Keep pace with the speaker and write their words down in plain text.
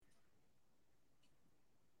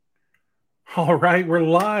All right, we're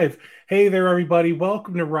live. Hey there, everybody.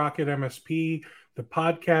 Welcome to Rocket MSP, the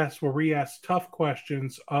podcast where we ask tough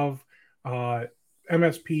questions of uh,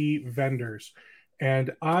 MSP vendors.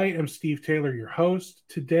 And I am Steve Taylor, your host.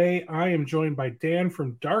 Today, I am joined by Dan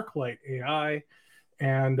from DarkLight AI.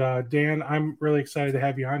 And Dan, I'm really excited to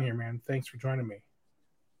have you on here, man. Thanks for joining me.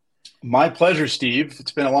 My pleasure, Steve.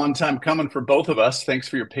 It's been a long time coming for both of us. Thanks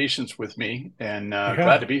for your patience with me and glad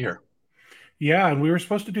Yeah. to be here. Yeah. And we were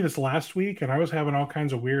supposed to do this last week, and I was having all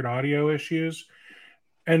kinds of weird audio issues.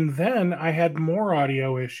 And then I had more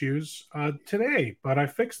audio issues today, but I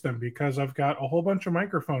fixed them because I've got a whole bunch of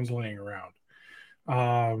microphones laying around.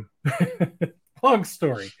 Um, long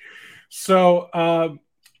story. So,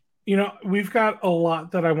 we've got a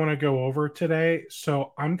lot that I want to go over today.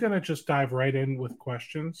 So I'm going to just dive right in with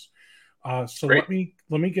questions. So Great.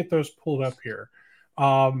 let me get those pulled up here.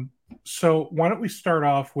 Um, so why don't we start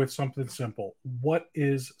off with something simple? What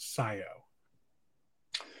is Cyio?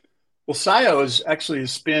 Well, Cyio is actually a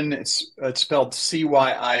spin. It's spelled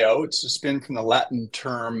CYIO. It's a spin from the Latin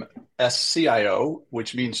term SCIO,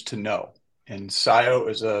 which means to know. And Cyio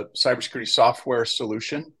is a cybersecurity software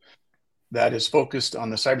solution that is focused on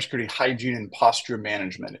the cybersecurity hygiene and posture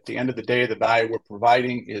management. At the end of the day, the value we're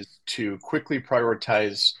providing is to quickly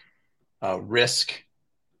prioritize risk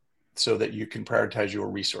so that you can prioritize your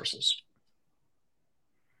resources.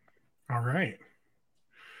 All right.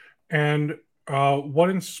 And what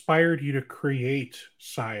inspired you to create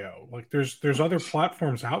Cyio? Like, there's other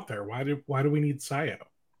platforms out there. Why do we need Cyio?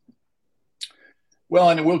 Well,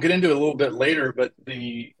 and we'll get into it a little bit later, but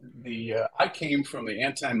the I came from the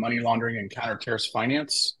anti-money laundering and counter-terrorist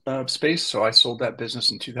finance space, so I sold that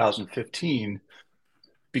business in 2015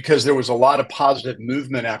 because there was a lot of positive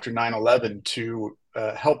movement after 9/11 to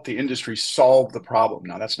help the industry solve the problem.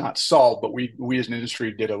 Now, that's not solved, but we as an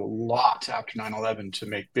industry did a lot after 9/11 to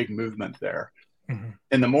make big movement there. Mhm.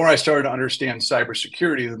 And the more I started to understand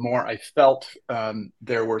cybersecurity, the more I felt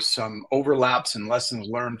there were some overlaps and lessons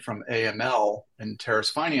learned from AML and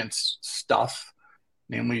terrorist finance stuff,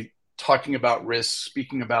 namely talking about risks,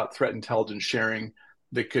 speaking about threat intelligence sharing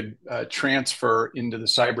that could transfer into the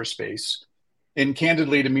cyberspace. And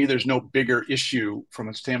candidly, to me, there's no bigger issue from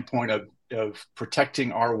a standpoint of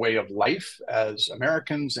protecting our way of life as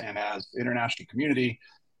Americans and as the international community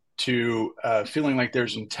to feeling like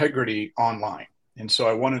there's integrity online. And so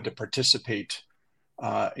I wanted to participate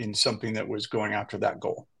in something that was going after that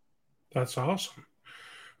goal. That's awesome.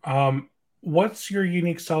 Um, what's your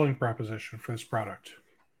unique selling proposition for this product?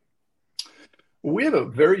 We have a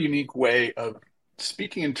very unique way of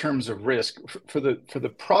speaking in terms of risk for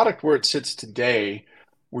the product where it sits today.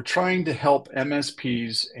 We're trying to help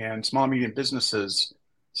MSPs and small medium businesses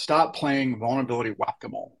stop playing vulnerability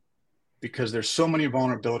whack-a-mole because there's so many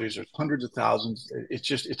vulnerabilities. There's hundreds of thousands.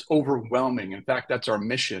 It's overwhelming. In fact, that's our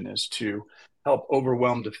mission, is to help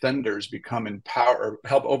overwhelm defenders become empower,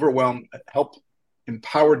 or help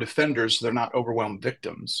empower defenders so they're not overwhelmed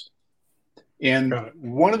victims. And Got it.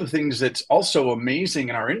 one of the things that's also amazing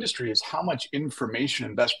in our industry is how much information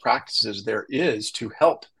and best practices there is to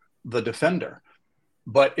help the defender.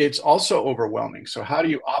 But it's also overwhelming. So, how do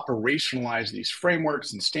you operationalize these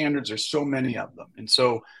frameworks and standards? There's so many of them. And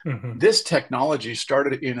so, Hmm. this technology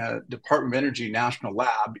started in a Department of Energy national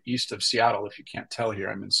lab east of Seattle. If you can't tell here,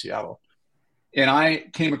 I'm in Seattle. And I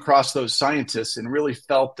came across those scientists and really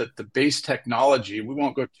felt that the base technology, we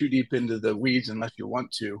won't go too deep into the weeds unless you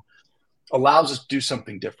want to, allows us to do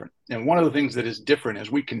something different. And one of the things that is different is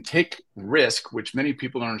we can take risk, which many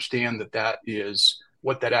people don't understand that is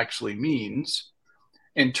what that actually means,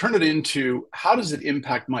 and turn it into how does it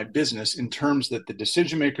impact my business in terms that the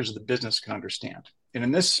decision makers of the business can understand. And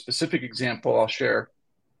in this specific example, I'll share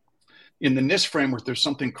in the NIST framework, there's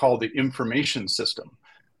something called the information system.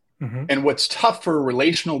 Hmm. And what's tough for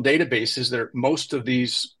relational databases that most of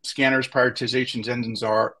these scanners, prioritizations engines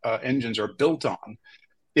are built on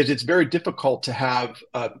is it's very difficult to have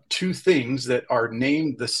two things that are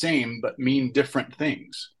named the same but mean different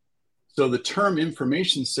things. So the term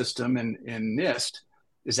information system in NIST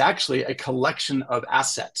is actually a collection of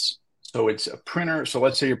assets. So it's a printer. So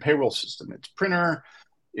let's say your payroll system, it's printer,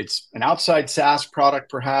 it's an outside SaaS product,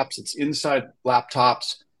 perhaps it's inside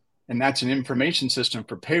laptops, and that's an information system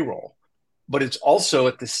for payroll. But it's also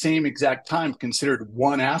at the same exact time considered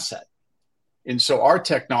one asset. And so our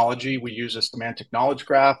technology, we use a semantic knowledge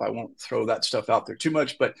graph. I won't throw that stuff out there too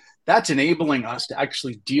much, but that's enabling us to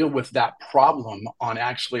actually deal with that problem on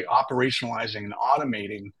actually operationalizing and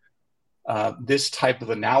automating this type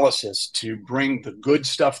of analysis to bring the good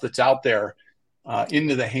stuff that's out there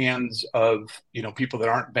into the hands of people that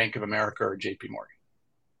aren't Bank of America or JP Morgan.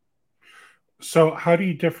 So, how do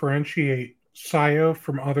you differentiate Cyio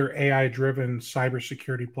from other AI-driven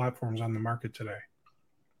cybersecurity platforms on the market today?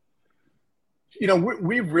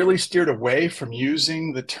 We've really steered away from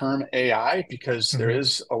using the term AI because there Mm-hmm.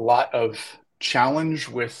 is a lot of challenge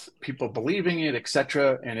with people believing it, et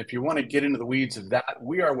cetera. And if you want to get into the weeds of that,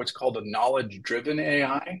 we are what's called a knowledge-driven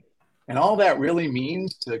AI. And all that really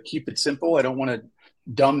means, to keep it simple, I don't want to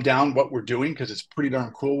dumb down what we're doing because it's pretty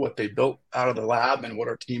darn cool what they built out of the lab and what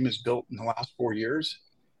our team has built in the last 4 years.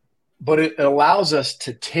 But it allows us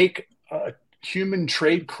to take a human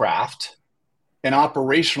tradecraft and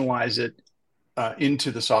operationalize it into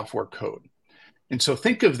the software code. And so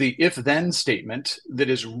think of the if then statement that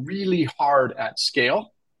is really hard at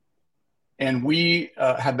scale. And we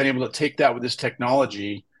have been able to take that with this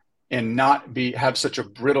technology and not have such a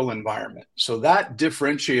brittle environment. So that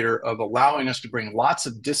differentiator of allowing us to bring lots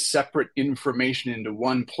of separate information into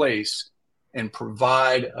one place and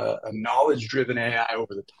provide a knowledge-driven AI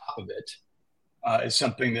over the top of it is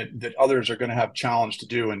something that others are going to have challenge to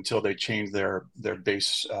do until they change their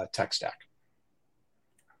base tech stack.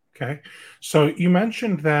 Okay. So you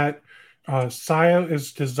mentioned that Cyio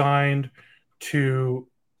is designed to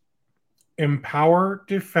empower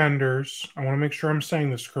defenders. I want to make sure I'm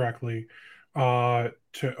saying this correctly.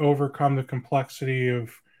 To overcome the complexity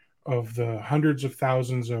of the hundreds of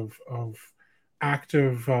thousands of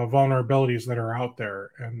active vulnerabilities that are out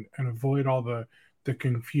there, and avoid all the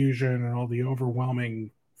confusion and all the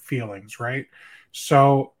overwhelming feelings. Right.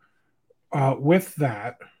 So with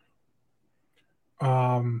that,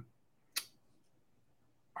 um,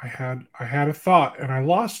 I had a thought and I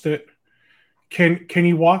lost it. Can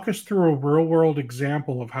you walk us through a real world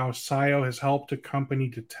example of how Cyio has helped a company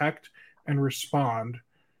detect and respond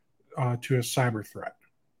to a cyber threat?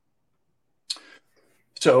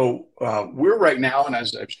 So we're right now, and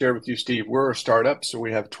as I've shared with you, Steve, we're a startup. So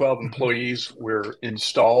we have 12 Mm-hmm. employees. We're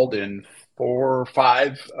installed in 4 or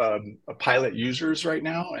 5 pilot users right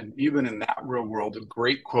now. And even in that real world, a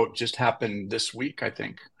great quote just happened this week, I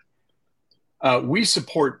think. We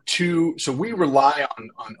support so we rely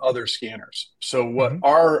on other scanners. So what Mm-hmm.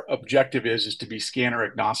 our objective is to be scanner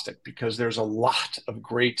agnostic because there's a lot of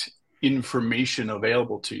great information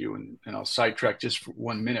available to you. And I'll sidetrack just for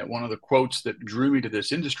 1 minute. One of the quotes that drew me to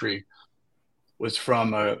this industry was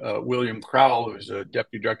from William Crowell, who's a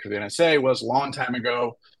deputy director of the NSA, was a long time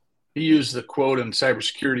ago. He used the quote in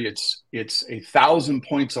cybersecurity, it's 1,000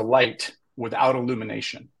 points of light without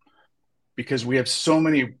illumination, because we have so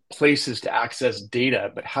many places to access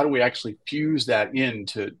data, but how do we actually fuse that in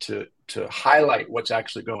to highlight what's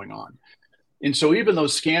actually going on? And so even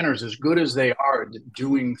those scanners, as good as they are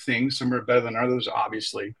doing things, some are better than others,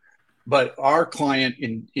 obviously, but our client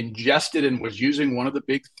ingested and was using one of the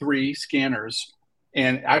big 3 scanners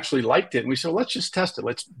and actually liked it. And we said, let's just test it.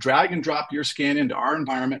 Let's drag and drop your scan into our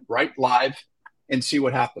environment right live and see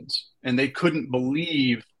what happens. And they couldn't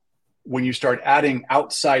believe when you start adding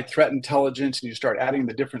outside threat intelligence and you start adding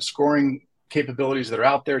the different scoring capabilities that are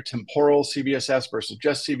out there, temporal CVSS versus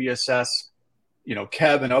just CVSS,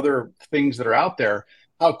 Kev and other things that are out there,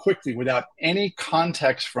 how quickly, without any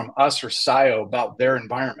context from us or Cyio about their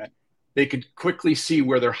environment, they could quickly see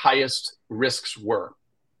where their highest risks were.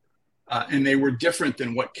 And they were different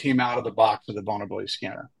than what came out of the box of the vulnerability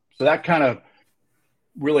scanner. So that kind of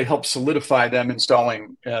really helped solidify them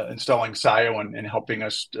installing Cyio and helping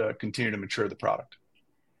us continue to mature the product.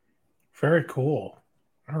 Very cool.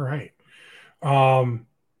 All right. Um,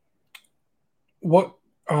 what?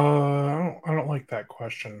 I don't like that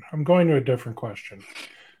question. I'm going to a different question.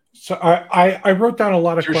 So I wrote down a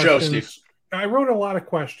lot It's of your show, Steve. questions. I wrote a lot of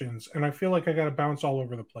questions, and I feel like I got to bounce all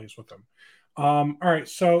over the place with them. All right.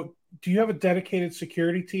 So, do you have a dedicated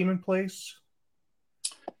security team in place?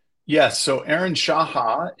 Yes. So Aaron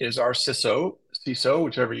Shaha is our CISO,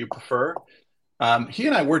 whichever you prefer. He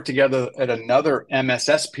and I worked together at another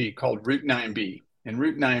MSSP called Route 9B. And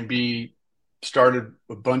Route 9B started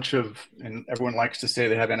a bunch of, and everyone likes to say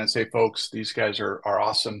they have NSA folks. These guys are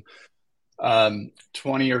awesome.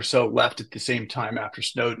 20 or so left at the same time after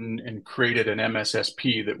Snowden and created an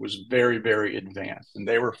MSSP that was very, very advanced. And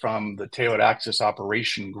they were from the Tailored Access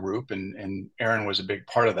Operation Group, and Aaron was a big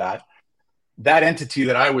part of that. That entity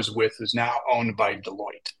that I was with is now owned by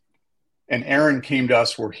Deloitte. And Aaron came to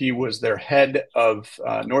us where he was their head of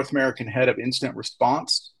North American head of incident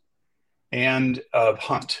response and of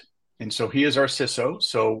Hunt. And so he is our CISO.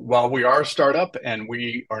 So while we are a startup and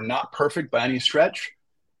we are not perfect by any stretch,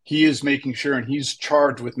 he is making sure, and he's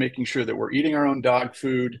charged with making sure that we're eating our own dog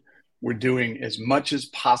food. We're doing as much as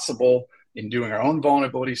possible in doing our own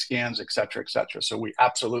vulnerability scans, et cetera, et cetera. So we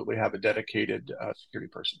absolutely have a dedicated security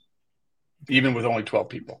person, even with only 12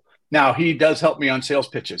 people. Now he does help me on sales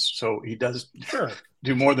pitches, so he does Sure.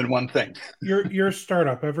 do more than one thing. You're a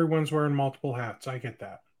startup. Everyone's wearing multiple hats. I get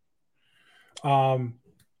that. Um,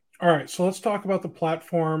 all right, so let's talk about the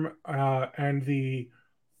platform and the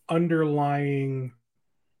underlying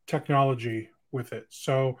technology with it.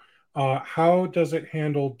 So, how does it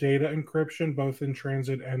handle data encryption both in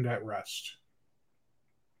transit and at rest?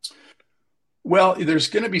 Well, there's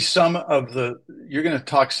going to be you're going to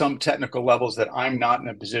talk some technical levels that I'm not in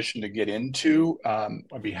a position to get into.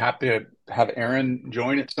 I'd be happy to have Aaron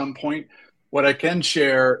join at some point. What I can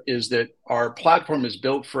share is that our platform is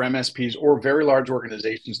built for MSPs or very large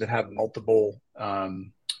organizations that have multiple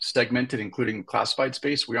segmented, including classified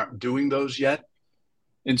space. We aren't doing those yet.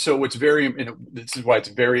 And so this is why it's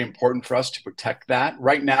very important for us to protect that.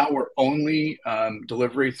 Right now, we're only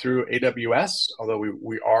delivery through AWS, although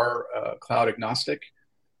we are cloud agnostic.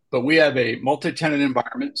 But we have a multi-tenant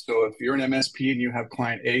environment. So if you're an MSP and you have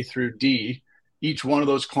client A through D, each one of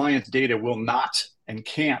those clients' data will not and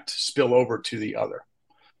can't spill over to the other.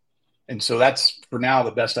 And so that's, for now,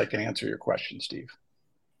 the best I can answer your question, Steve.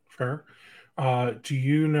 Fair. Do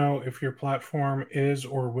you know if your platform is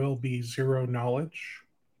or will be zero knowledge?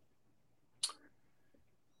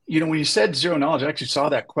 When you said zero knowledge, I actually saw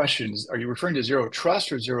that question. Are you referring to zero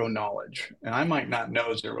trust or zero knowledge? And I might not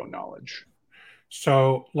know zero knowledge.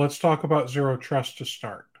 So let's talk about zero trust to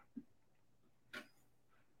start.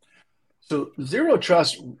 So zero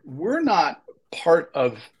trust, we're not part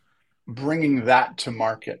of bringing that to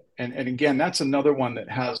market. And again, that's another one that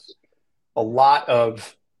has a lot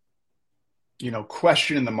of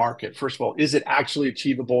question in the market. First of all, is it actually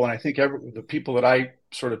achievable? And I think the people that I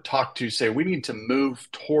sort of talk to say we need to move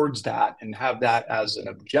towards that and have that as an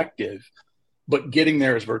objective, but getting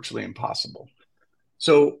there is virtually impossible.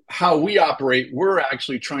 So how we operate, we're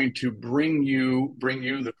actually trying to bring you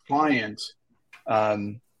the client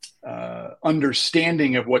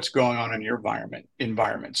understanding of what's going on in your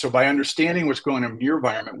environment. So by understanding what's going on in your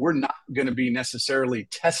environment, we're not going to be necessarily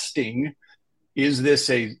testing, is this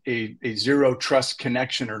a zero trust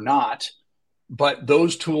connection or not? But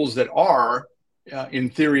those tools that are, in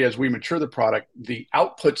theory, as we mature the product, the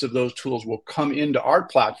outputs of those tools will come into our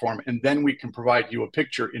platform, and then we can provide you a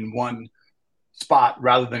picture in one spot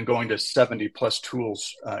rather than going to 70 plus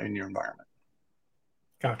tools in your environment.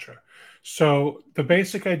 Gotcha. So the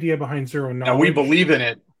basic idea behind zero knowledge. Now we believe in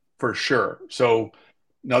it for sure. So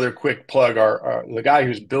another quick plug: the guy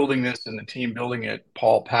who's building this and the team building it,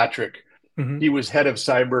 Paul Patrick. Mm-hmm. He was head of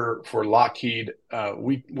cyber for Lockheed.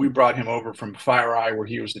 We brought him over from FireEye, where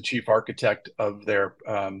he was the chief architect of their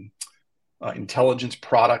intelligence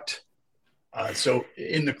product. So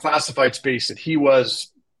in the classified space that he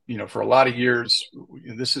was, for a lot of years,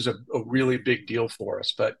 this is a really big deal for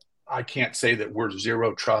us. But I can't say that we're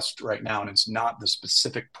zero trust right now, and it's not the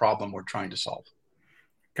specific problem we're trying to solve.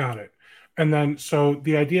 Got it. And then, so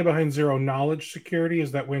the idea behind zero knowledge security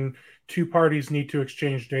is that when two parties need to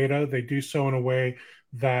exchange data, they do so in a way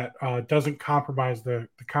that doesn't compromise the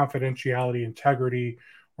confidentiality, integrity,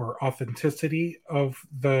 or authenticity of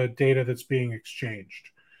the data that's being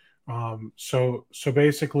exchanged. So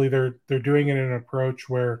basically, they're doing it in an approach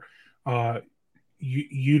where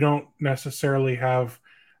you don't necessarily have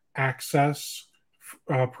access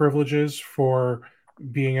privileges for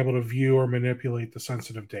being able to view or manipulate the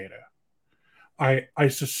sensitive data. I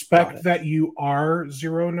suspect that you are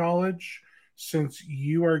zero knowledge, since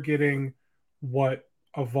you are getting what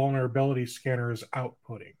a vulnerability scanner is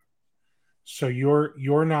outputting. So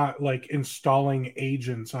you're not like installing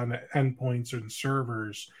agents on the endpoints and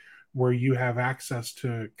servers where you have access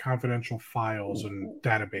to confidential files and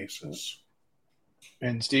databases.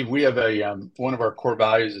 And Steve, we have one of our core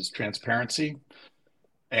values is transparency.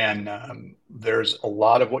 And there's a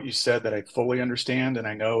lot of what you said that I fully understand. And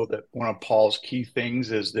I know that one of Paul's key things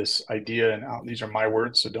is this idea, and these are my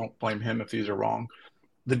words, so don't blame him if these are wrong,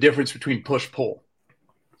 the difference between push-pull.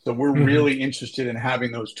 So we're really interested in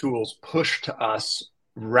having those tools pushed to us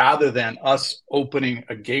rather than us opening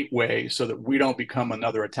a gateway so that we don't become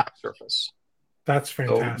another attack surface. That's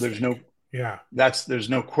fantastic. So there's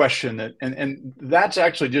no question that, and that's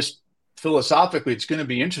actually just philosophically, it's going to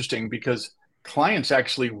be interesting because clients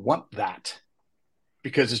actually want that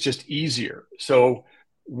because it's just easier. So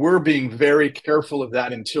we're being very careful of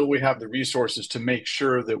that until we have the resources to make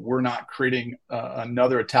sure that we're not creating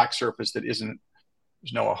another attack surface that there's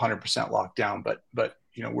no 100% lockdown, but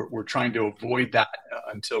we're trying to avoid that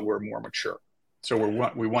until we're more mature. So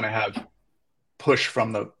we want to have push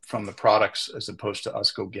from the products as opposed to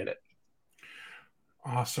us go get it.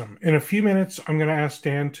 Awesome. In a few minutes, I'm going to ask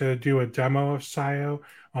Dan to do a demo of Cyio.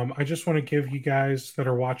 I just want to give you guys that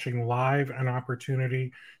are watching live an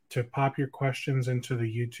opportunity to pop your questions into the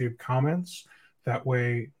YouTube comments. That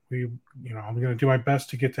way, I'm going to do my best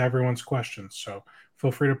to get to everyone's questions. So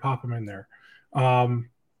feel free to pop them in there. Um,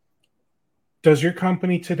 does your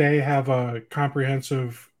company today have a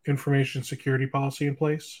comprehensive information security policy in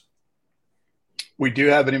place? We do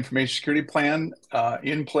have an information security plan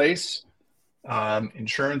in place.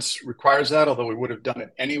 Insurance requires that, although we would have done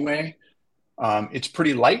it anyway. It's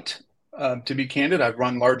pretty light, to be candid. I've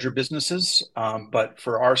run larger businesses, but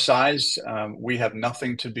for our size, we have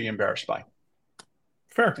nothing to be embarrassed by,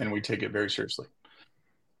 Fair. and we take it very seriously.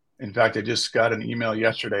 In fact, I just got an email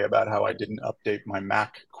yesterday about how I didn't update my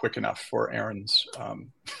Mac quick enough for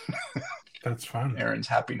That's fun. Aaron's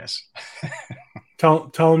happiness.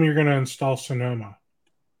 Tell them you're going to install Sonoma.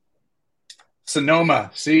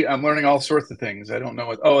 Sonoma. See, I'm learning all sorts of things. I don't know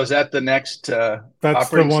what. Oh, is that the next That's the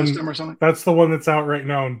operating one. system or something? That's the one that's out right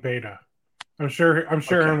now in beta. I'm sure.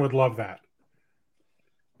 Okay. Aaron would love that.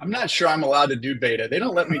 I'm not sure I'm allowed to do beta. They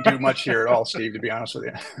don't let me do much here at all, Steve. To be honest with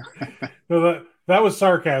you. No, that was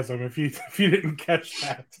sarcasm. If you didn't catch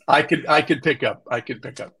that, I could pick up. I could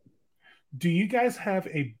pick up. Do you guys have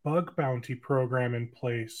a bug bounty program in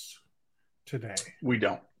place today? We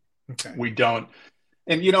don't. Okay. We don't.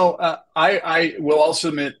 And I will also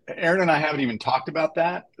admit, Aaron and I haven't even talked about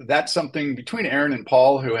that. That's something between Aaron and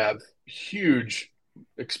Paul, who have huge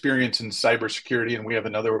experience in cybersecurity, and we have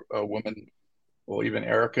another woman, well, even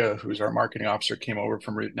Erica, who's our marketing officer, came over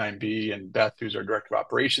from Route 9B, and Beth, who's our director of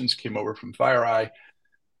operations, came over from FireEye.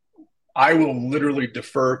 I will literally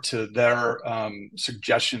defer to their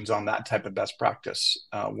suggestions on that type of best practice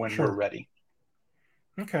when we're ready.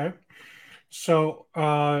 Okay. So,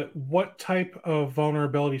 what type of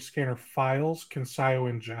vulnerability scanner files can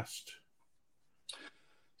Cyio ingest?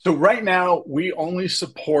 So right now, we only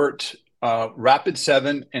support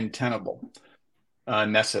Rapid7 and Tenable,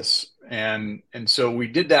 Nessus. And so we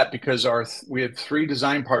did that because we had three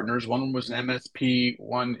design partners. One was an MSP,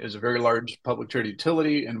 one is a very large public charity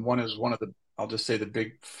utility, and one is one of the, I'll just say the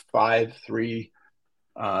big three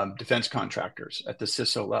defense contractors at the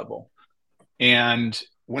CISO level. And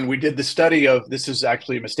when we did the study of, this is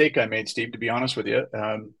actually a mistake I made, Steve, to be honest with you.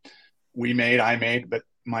 I made, but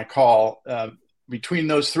my call, between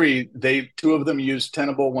those three, two of them used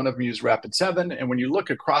Tenable, one of them used Rapid7. And when you look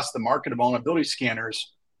across the market of vulnerability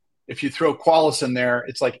scanners, if you throw Qualys in there,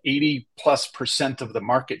 it's like 80+% of the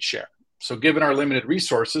market share. So given our limited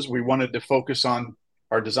resources, we wanted to focus on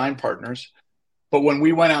our design partners. But when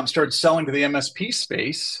we went out and started selling to the MSP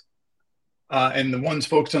space, and the ones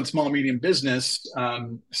focused on small, medium business,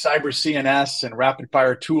 cyber CNS and rapid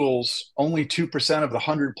fire tools, only 2% of the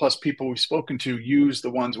 100+ people we've spoken to use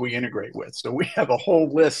the ones we integrate with. So we have a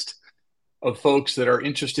whole list of folks that are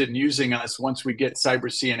interested in using us once we get cyber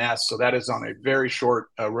CNS. So that is on a very short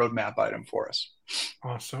roadmap item for us.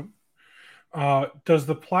 Awesome. Does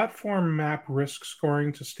the platform map risk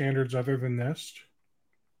scoring to standards other than NIST?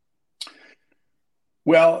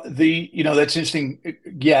 Well, that's interesting.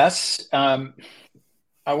 Yes. I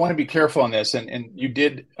want to be careful on this. And you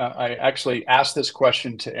did, I actually asked this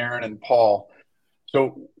question to Aaron and Paul.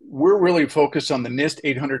 So we're really focused on the NIST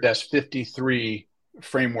 800-53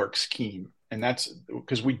 framework scheme. And that's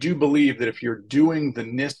because we do believe that if you're doing the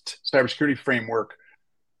NIST cybersecurity framework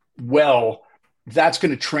well, that's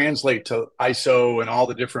going to translate to ISO and all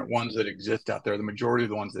the different ones that exist out there, the majority of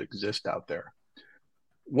the ones that exist out there.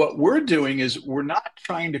 What we're doing is we're not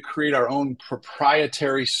trying to create our own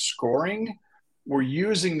proprietary scoring. We're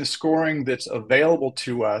using the scoring that's available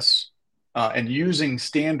to us and using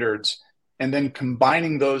standards and then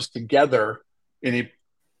combining those together in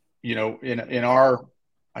our,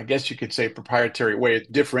 I guess you could say, proprietary way. It's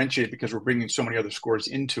differentiated because we're bringing so many other scores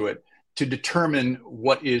into it to determine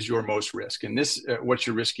what is your most risk. And this, what's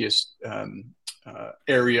your riskiest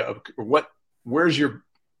area of,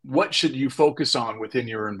 what should you focus on within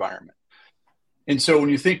your environment? And so when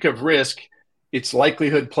you think of risk, it's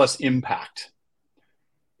likelihood plus impact.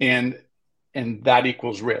 And that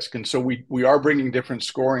equals risk. And so we are bringing different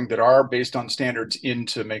scoring that are based on standards in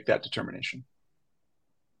to make that determination.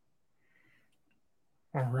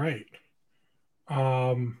 All right.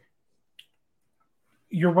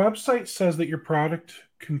 Your website says that your product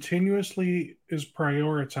continuously is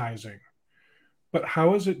prioritizing, but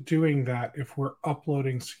how is it doing that if we're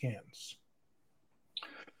uploading scans?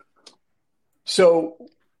 So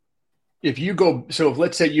if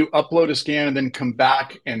let's say you upload a scan and then come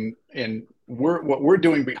back and what we're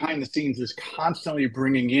doing behind the scenes is constantly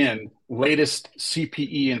bringing in latest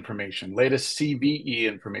CPE information, latest CVE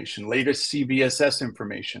information, latest CVSS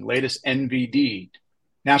information, latest NVD.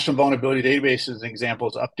 National Vulnerability Database, as an example,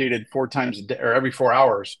 is updated 4 times a day or every 4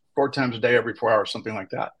 hours, 4 times a day, every 4 hours, something like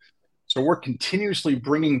that. So we're continuously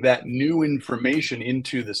bringing that new information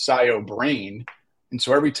into the Cyio brain. And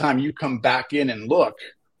so every time you come back in and look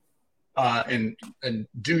and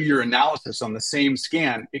do your analysis on the same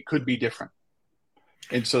scan, it could be different.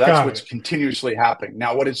 And so that's what's continuously happening.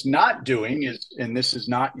 Now, what it's not doing is, and this is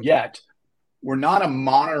not yet, we're not a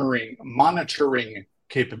monitoring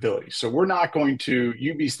capability. So we're not going to,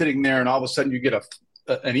 you be sitting there and all of a sudden you get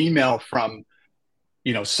an email from,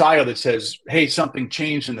 Cyio that says, hey, something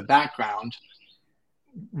changed in the background.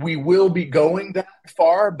 We will be going that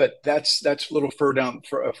far, but that's a little further down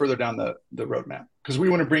the roadmap, because we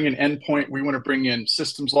want to bring in endpoint, we want to bring in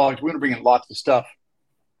systems logs, we want to bring in lots of stuff.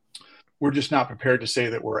 We're just not prepared to say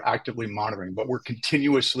that we're actively monitoring, but we're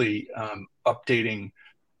continuously updating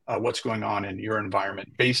what's going on in your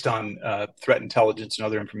environment based on threat intelligence and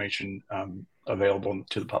other information available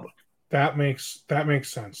to the public. That makes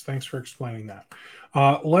sense. Thanks for explaining that.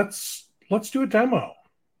 Let's do a demo.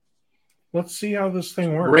 Let's see how this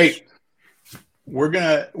thing works. Great. We're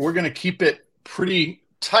gonna keep it pretty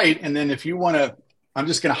tight, and then if you want to, I'm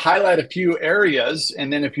just going to highlight a few areas,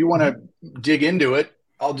 and then if you want to dig into it,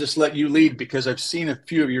 I'll just let you lead, because I've seen a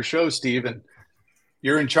few of your shows, Steve, and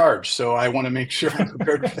you're in charge. So I want to make sure I'm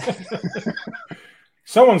prepared for that.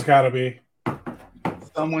 Someone's got to be.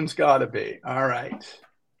 Someone's got to be. All right.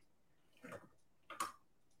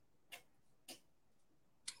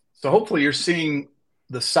 So hopefully you're seeing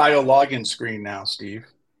the Cyio login screen now, Steve.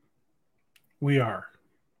 We are.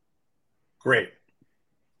 Great.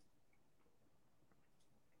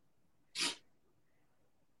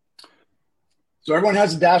 So everyone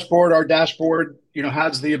has a dashboard. Our dashboard,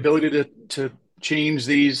 has the ability to change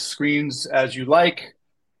these screens as you like.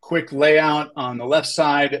 Quick layout on the left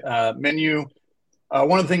side menu.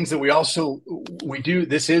 One of the things that we do,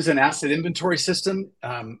 this is an asset inventory system.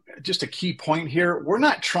 Just a key point here, we're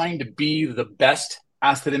not trying to be the best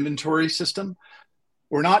asset inventory system.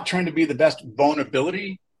 We're not trying to be the best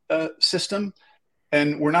vulnerability system.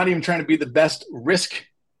 And we're not even trying to be the best risk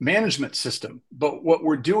management system. But what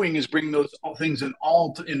we're doing is bringing those things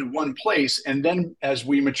into one place. And then as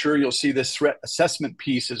we mature, you'll see this threat assessment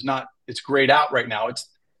piece it's grayed out right now. It's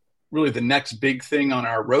really the next big thing on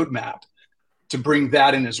our roadmap to bring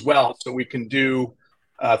that in as well. So we can do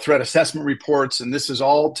threat assessment reports. And this is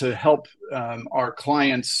all to help our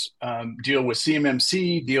clients deal with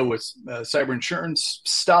CMMC, deal with cyber insurance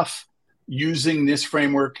stuff. Using this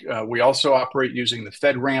framework, we also operate using the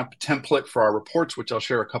FedRAMP template for our reports, which I'll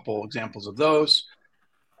share a couple examples of those.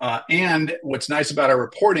 And what's nice about our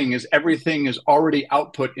reporting is everything is already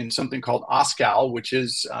output in something called OSCAL, which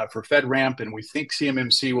is for FedRAMP, and we think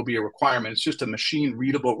CMMC will be a requirement. It's just a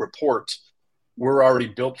machine-readable report. We're already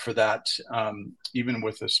built for that, even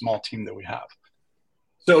with a small team that we have.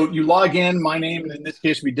 So you log in, my name, in this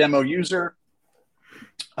case, would be demo user.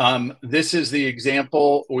 This is the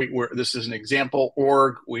example. This is an example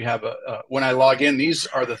org. We have when I log in, these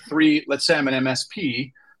are the three. Let's say I'm an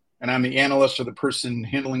MSP and I'm the analyst or the person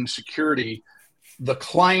handling security. The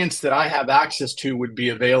clients that I have access to would be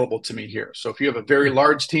available to me here. So if you have a very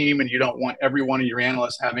large team and you don't want every one of your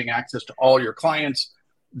analysts having access to all your clients,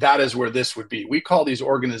 that is where this would be. We call these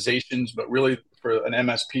organizations, but really for an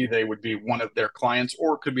MSP, they would be one of their clients,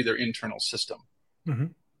 or it could be their internal system. Mm-hmm.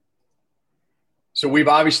 So we've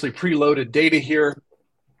obviously preloaded data here.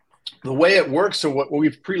 The way it works, so what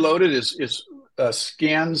we've preloaded is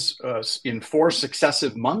scans in 4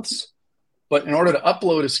 successive months. But in order to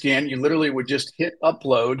upload a scan, you literally would just hit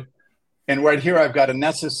upload. And right here, I've got a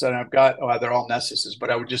Nessus, and I've got, they're all Nessuses, but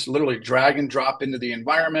I would just literally drag and drop into the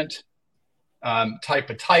environment, type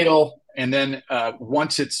a title, and then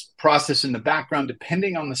once it's processed in the background,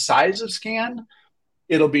 depending on the size of scan,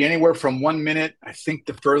 it'll be anywhere from 1 minute. I think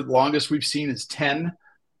the longest we've seen is 10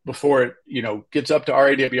 before it, gets up to our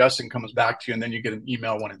AWS and comes back to you, and then you get an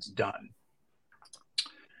email when it's done.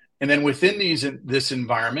 And then within this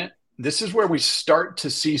environment, this is where we start to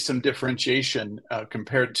see some differentiation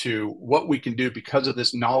compared to what we can do because of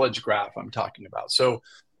this knowledge graph I'm talking about. So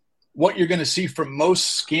what you're going to see from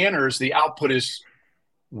most scanners, the output is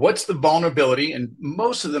what's the vulnerability? And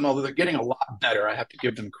most of them, although they're getting a lot better, I have to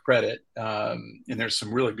give them credit. And there's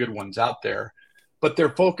some really good ones out there, but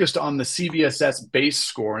they're focused on the CVSS base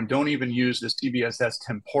score and don't even use the CVSS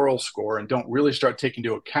temporal score and don't really start taking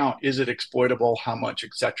into account, is it exploitable, how much,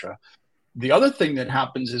 et cetera. The other thing that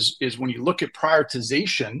happens is when you look at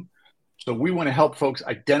prioritization, So we want to help folks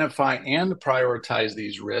identify and prioritize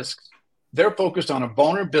these risks. They're focused on a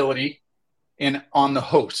vulnerability and on the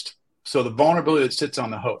host. So the vulnerability that sits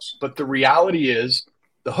on the host. But the reality is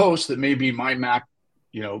the host, that may be my Mac,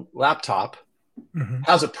 laptop,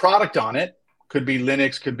 has a product on it, could be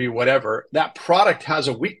Linux, could be whatever. That product has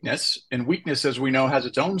a weakness, and weakness, as we know, has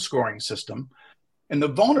its own scoring system. And the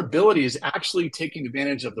vulnerability is actually taking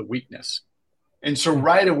advantage of the weakness. And so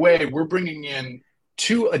right away, we're bringing in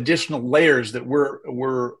 2 additional layers that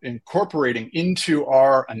we're incorporating into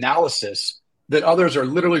our analysis that others are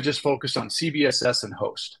literally just focused on CVSS and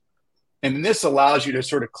host. And this allows you to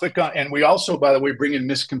sort of click on, and we also, by the way, bring in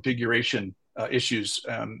misconfiguration issues.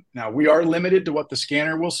 Now, we are limited to what the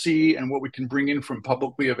scanner will see and what we can bring in from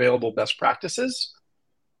publicly available best practices.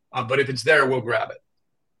 But if it's there, we'll grab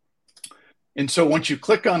it. And so once you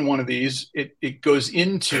click on one of these, it goes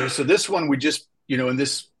into, so this one we just, in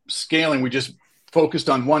this scaling, we just focused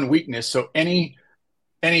on one weakness. So any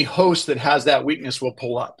host that has that weakness will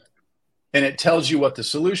pull up. And it tells you what the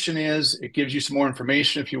solution is. It gives you some more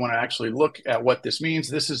information if you want to actually look at what this means.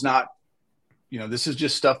 This is not, this is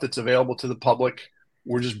just stuff that's available to the public.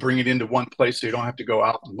 We're just bringing it into one place so you don't have to go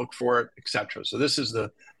out and look for it, et cetera. So this is the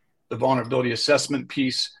vulnerability assessment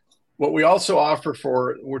piece. What we also offer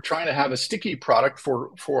we're trying to have a sticky product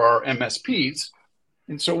for our MSPs.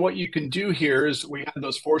 And so what you can do here is we have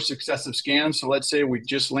those 4 successive scans. So let's say we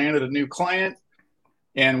just landed a new client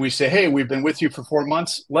and we say, hey, we've been with you for 4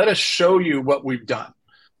 months. Let us show you what we've done.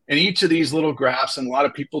 And each of these little graphs, and a lot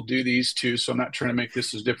of people do these too, so I'm not trying to make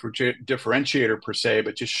this as differentiator per se,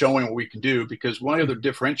 but just showing what we can do, because one of the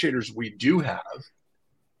differentiators we do have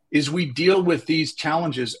is we deal with these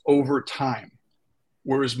challenges over time.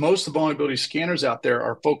 Whereas most of the vulnerability scanners out there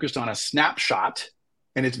are focused on a snapshot,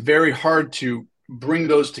 and it's very hard to bring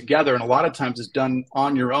those together. And a lot of times it's done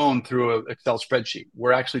on your own through an Excel spreadsheet.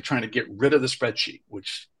 We're actually trying to get rid of the spreadsheet,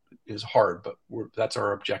 which is hard, but that's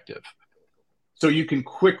our objective. So you can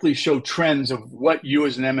quickly show trends of what you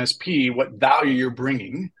as an MSP, what value you're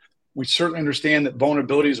bringing. We certainly understand that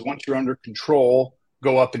vulnerabilities, once you're under control,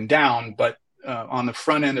 go up and down, but on the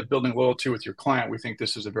front end of building loyalty with your client, we think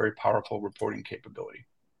this is a very powerful reporting capability.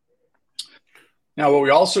 Now, what we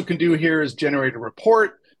also can do here is generate a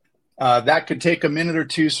report. That could take a minute or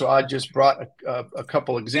two, so I just brought a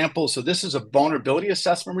couple examples. So this is a vulnerability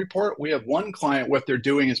assessment report. We have one client, what they're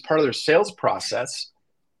doing as part of their sales process,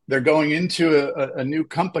 they're going into a new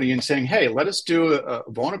company and saying, hey, let us do a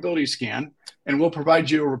vulnerability scan, and we'll provide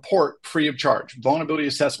you a report free of charge, vulnerability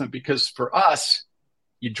assessment, because for us,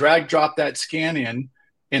 you drag, drop that scan in,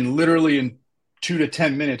 and literally in 2 to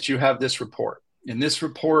 10 minutes, you have this report. And this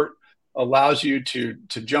report allows you to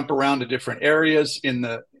jump around to different areas in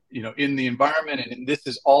the environment. And this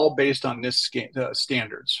is all based on this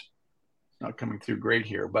standards. Not coming through great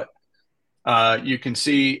here, but you can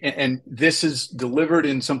see, and this is delivered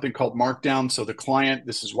in something called Markdown. So the client,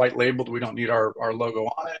 this is white labeled. We don't need our logo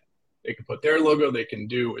on it. They can put their logo. They can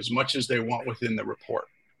do as much as they want within the report.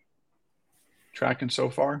 Tracking so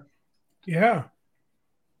far? Yeah.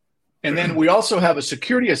 And then we also have a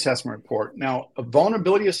security assessment report. Now, a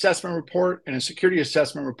vulnerability assessment report and a security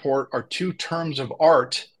assessment report are 2 terms of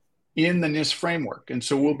art in the NIST framework. And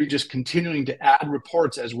so we'll be just continuing to add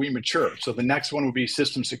reports as we mature. So the next one will be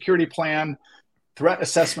system security plan, threat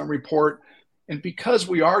assessment report. And because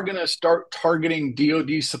we are going to start targeting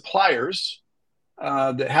DoD suppliers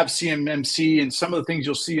that have CMMC, and some of the things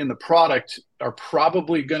you'll see in the product are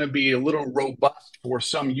probably going to be a little robust for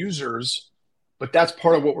some users, but that's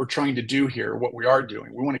part of what we're trying to do here, what we are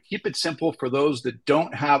doing. We want to keep it simple for those that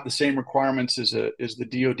don't have the same requirements as the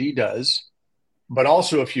DoD does. But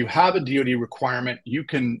also, if you have a DoD requirement,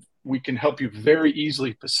 we can help you very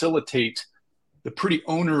easily facilitate the pretty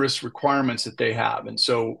onerous requirements that they have. And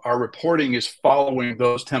so our reporting is following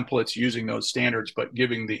those templates, using those standards, but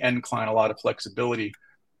giving the end client a lot of flexibility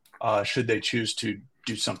should they choose to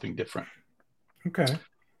do something different. Okay.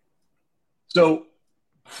 So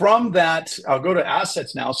from that, I'll go to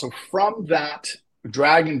assets now. So from that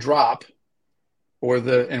drag and drop,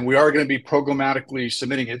 and we are going to be programmatically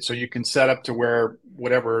submitting it, so you can set up to where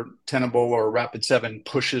whatever Tenable or Rapid7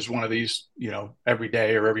 pushes one of these, every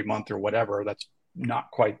day or every month or whatever. That's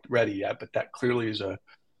not quite ready yet, but that clearly is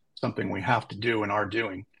something we have to do and are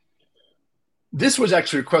doing. This was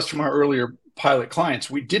actually a request from our earlier pilot clients.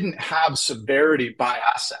 We didn't have severity by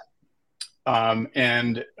asset.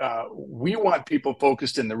 We want people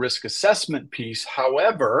focused in the risk assessment piece.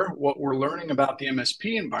 However, what we're learning about the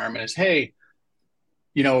MSP environment is, hey,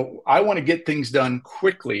 I want to get things done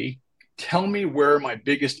quickly. Tell me where my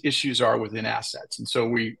biggest issues are within assets. And so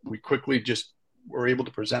we quickly just were able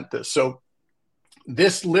to present this. So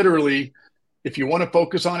This literally, if you want to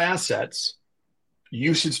focus on assets,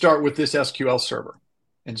 you should start with this SQL server.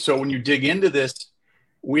 And so when you dig into this,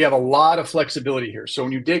 we have a lot of flexibility here. So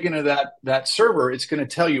when you dig into that server, it's going to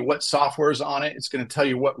tell you what software is on it. It's going to tell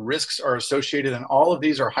you what risks are associated, and all of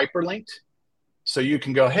these are hyperlinked. So you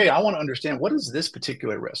can go, hey, I want to understand what is this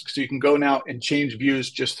particular risk. So you can go now and change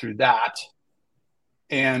views just through that.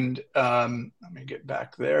 And let me get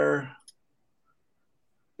back there.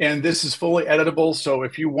 And this is fully editable. So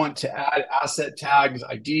if you want to add asset tags,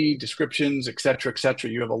 ID, descriptions, et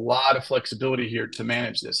cetera, you have a lot of flexibility here to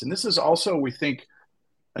manage this. And this is also, we think,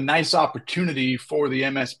 a nice opportunity for the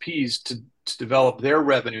MSPs to develop their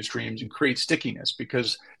revenue streams and create stickiness,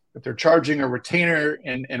 because if they're charging a retainer,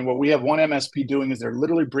 and what we have one MSP doing is they're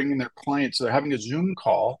literally bringing their clients, so they're having a Zoom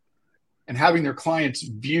call and having their clients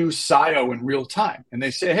view Cyio in real time. And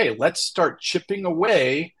they say, hey, let's start chipping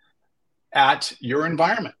away at your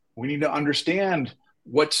environment. We need to understand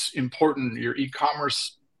what's important, your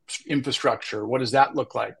e-commerce infrastructure. What does that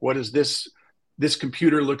look like? What is this? This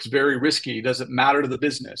computer looks very risky. Does it matter to the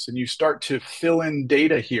business? And you start to fill in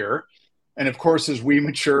data here. And of course, as we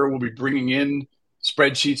mature, we'll be bringing in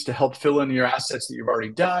spreadsheets to help fill in your assets that you've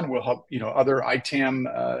already done. We'll help, other ITAM,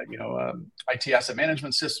 IT asset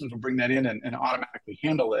management systems will bring that in and automatically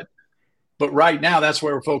handle it. But right now, that's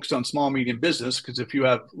why we're focused on small, medium business, because if you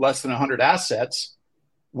have less than 100 assets,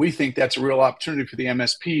 we think that's a real opportunity for the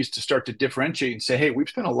MSPs to start to differentiate and say, hey, we've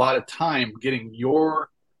spent a lot of time getting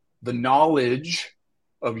the knowledge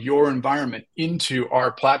of your environment into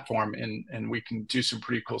our platform, and we can do some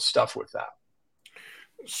pretty cool stuff with that.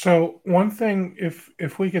 So one thing,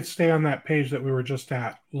 if we could stay on that page that we were just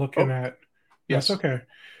at, looking at, yes, that's okay.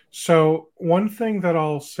 So one thing that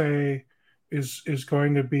I'll say is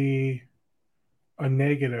going to be a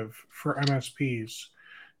negative for MSPs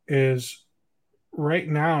is right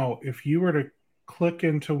now, if you were to click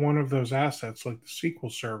into one of those assets like the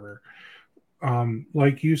SQL server,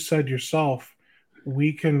 like you said yourself,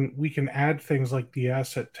 we can add things like the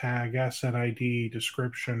asset tag, asset ID,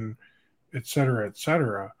 description, et cetera, et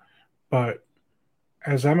cetera. But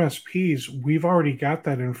as MSPs, we've already got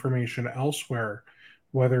that information elsewhere,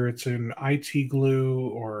 whether it's in IT Glue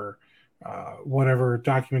or whatever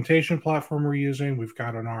documentation platform we're using. We've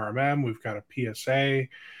got an RMM, we've got a PSA.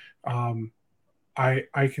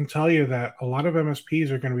 I can tell you that a lot of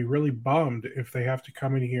MSPs are going to be really bummed if they have to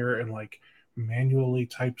come in here and like manually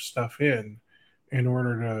type stuff in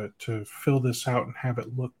order to fill this out and have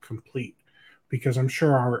it look complete. Because I'm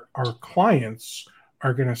sure our clients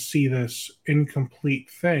are going to see this incomplete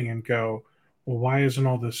thing and go, well, why isn't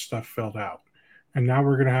all this stuff filled out? And now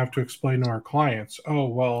we're going to have to explain to our clients, oh,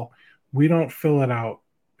 well, we don't fill it out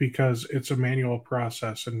because it's a manual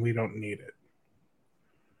process and we don't need it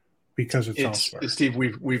because it's elsewhere. Steve,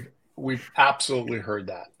 we've absolutely heard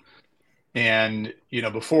that. And,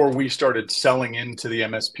 before we started selling into the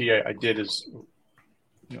MSP, I did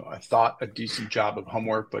I thought a decent job of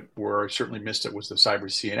homework, but where I certainly missed it was the cyber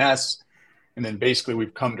CNS. And then basically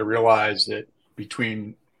we've come to realize that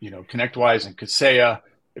between, ConnectWise and Cyio,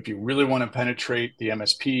 if you really want to penetrate the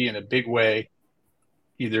MSP in a big way,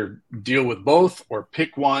 either deal with both or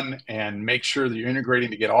pick one and make sure that you're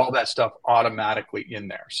integrating to get all that stuff automatically in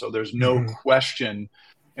there. So there's no question.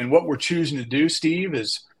 And what we're choosing to do, Steve,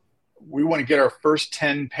 is we want to get our first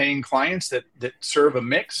 10 paying clients that serve a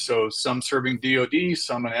mix. So some serving DoD,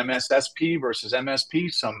 some an MSSP versus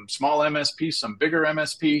MSP, some small MSP, some bigger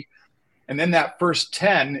MSP. And then that first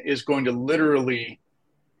 10 is going to literally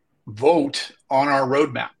vote on our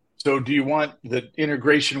roadmap. So do you want the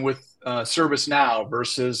integration with ServiceNow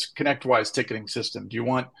versus ConnectWise ticketing system? Do you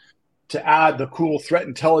want to add the cool threat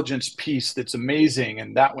intelligence piece that's amazing?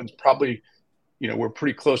 And that one's probably, we're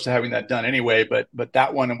pretty close to having that done anyway, but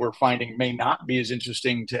that one we're finding may not be as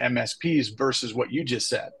interesting to MSPs versus what you just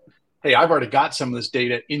said. Hey, I've already got some of this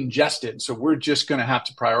data ingested, so we're just going to have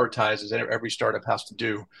to prioritize, as every startup has to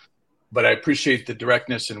do. But I appreciate the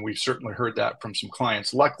directness, and we've certainly heard that from some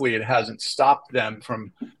clients. Luckily, it hasn't stopped them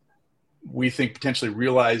from, we think, potentially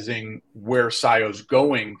realizing where Cyio's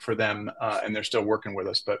going for them, and they're still working with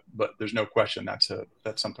us. But there's no question that's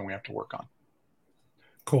something we have to work on.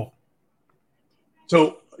 Cool.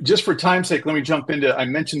 So just for time's sake, let me jump into, I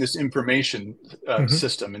mentioned this information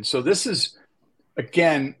system. And so this is,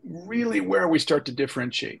 again, really where we start to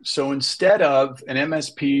differentiate. So instead of an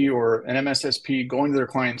MSP or an MSSP going to their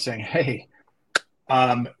client saying, hey,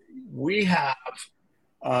 we have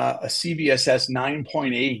a CVSS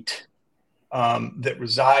 9.8 that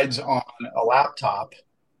resides on a laptop,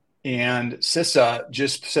 and CISA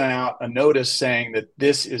just sent out a notice saying that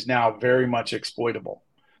this is now very much exploitable.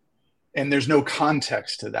 And there's no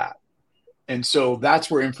context to that. And so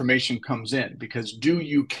that's where information comes in, because do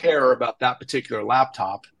you care about that particular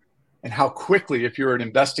laptop? And how quickly, if you're an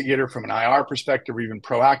investigator from an IR perspective or even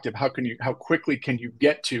proactive, how quickly can you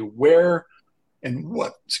get to where and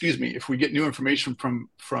what, excuse me, if we get new information from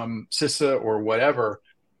CISA or whatever,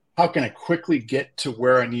 how can I quickly get to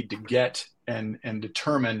where I need to get and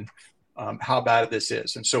determine how bad this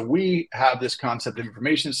is? And so we have this concept of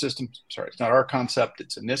information system. Sorry, it's not our concept,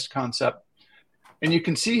 it's a NIST concept. And you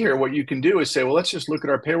can see here what you can do is say, well, let's just look at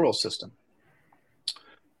our payroll system.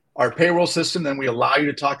 Our payroll system, then we allow you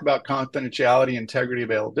to talk about confidentiality, integrity,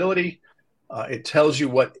 availability. It tells you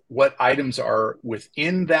what items are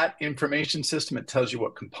within that information system. It tells you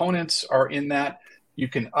what components are in that. You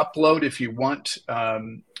can upload if you want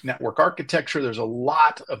network architecture. There's a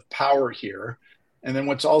lot of power here. And then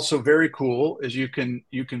what's also very cool is you can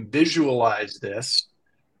visualize this.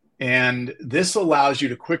 And this allows you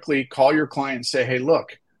to quickly call your client and say, hey,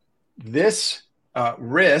 look, this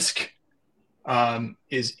risk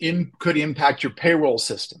could impact your payroll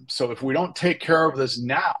system. So if we don't take care of this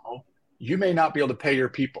now, you may not be able to pay your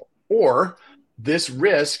people. Or this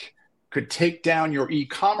risk could take down your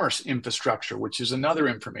e-commerce infrastructure, which is another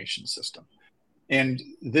information system. And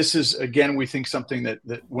this is, again, we think something that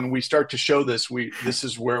when we start to show this, this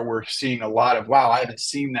is where we're seeing a lot of, wow, I haven't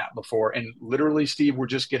seen that before. And literally, Steve, we're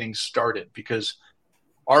just getting started, because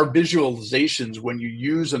our visualizations, when you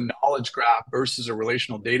use a knowledge graph versus a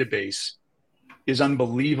relational database, is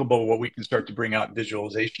unbelievable what we can start to bring out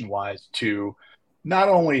visualization-wise to not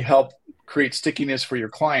only help create stickiness for your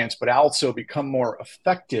clients, but also become more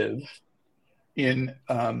effective in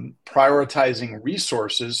prioritizing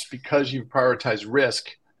resources, because you prioritize risk,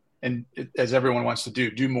 and as everyone wants to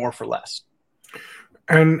do more for less.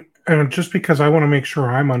 And just because I want to make sure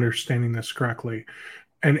I'm understanding this correctly,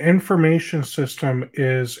 an information system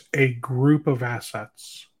is a group of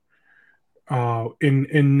assets in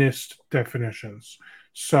NIST definitions.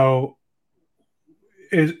 So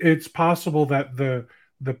it's possible that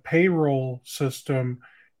the payroll system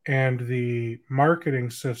and the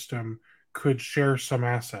marketing system could share some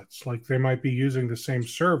assets. Like they might be using the same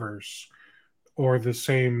servers or the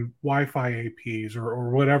same Wi-Fi APs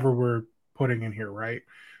or whatever we're putting in here, right?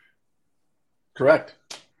 Correct.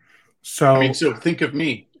 So, so think of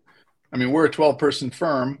me. We're a 12-person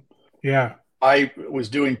firm. Yeah. I was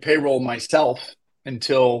doing payroll myself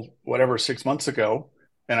until 6 months ago,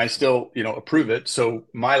 and I still, approve it. So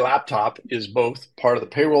my laptop is both part of the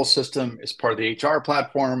payroll system, it's part of the HR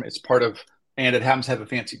platform, and it happens to have a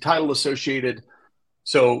fancy title associated.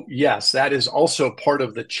 So yes, that is also part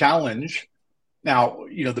of the challenge. Now,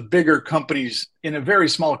 the bigger companies, in a very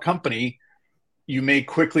small company, you may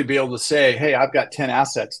quickly be able to say, hey, I've got 10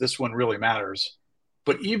 assets. This one really matters.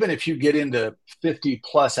 But even if you get into 50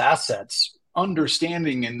 plus assets,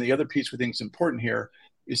 understanding, and the other piece we think is important here,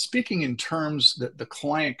 is speaking in terms that the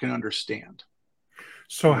client can understand.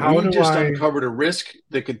 So we just uncovered a risk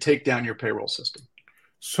that could take down your payroll system.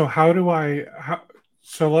 So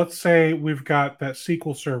so let's say we've got that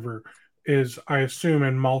SQL server is, I assume,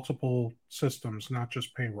 in multiple systems, not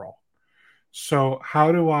just payroll. So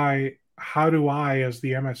how do I, as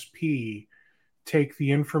the MSP, take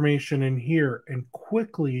the information in here and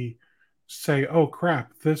quickly say, oh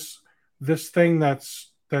crap, this thing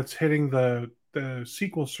that's hitting the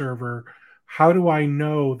SQL server, how do I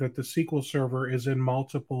know that the SQL server is in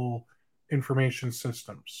multiple information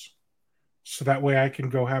systems? So that way I can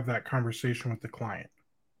go have that conversation with the client.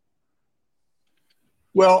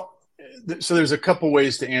 Well, so there's a couple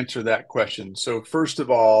ways to answer that question. So first of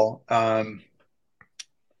all,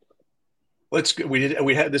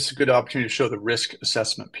 we had this good opportunity to show the risk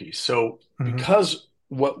assessment piece. So because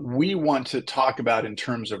what we want to talk about in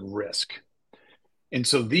terms of risk, and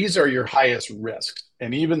so these are your highest risks.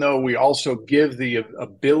 And even though we also give the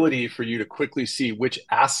ability for you to quickly see which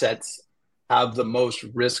assets have the most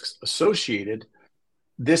risks associated,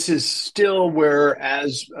 this is still where,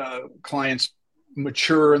 as clients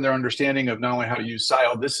mature in their understanding of not only how to use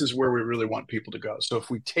Cyio, this is where we really want people to go. So if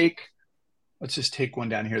we let's just take one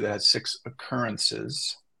down here that has 6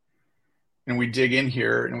 occurrences, and we dig in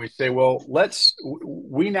here and we say, well,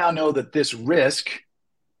 we now know that this risk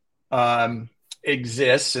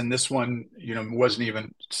exists, and this one, wasn't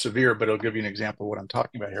even severe, but it'll give you an example of what I'm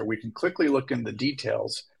talking about here. We can quickly look in the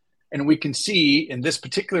details, and we can see in this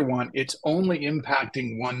particular one, it's only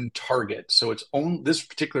impacting one target. So this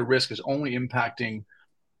particular risk is only impacting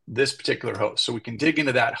this particular host. So we can dig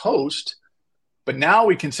into that host, but now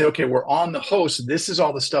we can say, okay, we're on the host. This is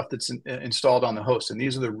all the stuff that's installed on the host, and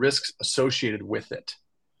these are the risks associated with it.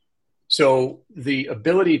 So the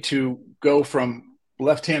ability to go from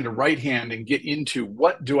left hand to right hand and get into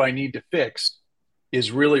what do I need to fix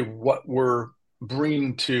is really what we're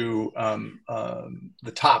bringing to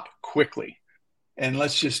the top quickly. And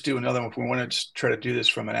let's just do another one if we want to try to do this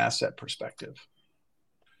from an asset perspective.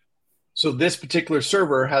 So this particular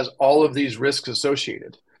server has all of these risks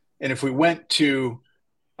associated. And if we went to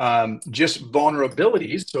just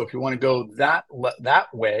vulnerabilities, so if you want to go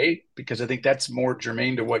that way, because I think that's more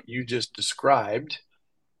germane to what you just described,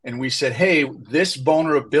 and we said, hey, this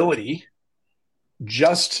vulnerability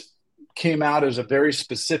just came out as a very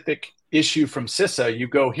specific issue from CISA. You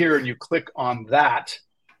go here and you click on that,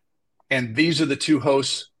 and these are the two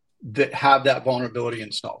hosts that have that vulnerability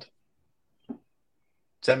installed. Does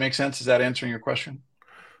that make sense? Is that answering your question?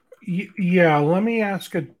 Yeah, let me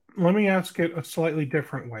ask it a slightly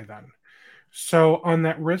different way then. So on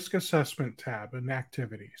that risk assessment tab in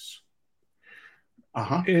activities,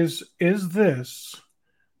 is this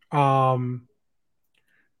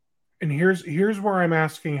and here's where I'm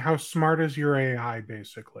asking, how smart is your AI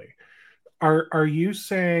basically? Are you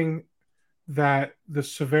saying that the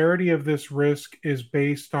severity of this risk is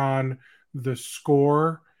based on the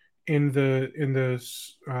score in the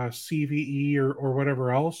CVE or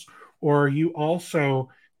whatever else, or are you also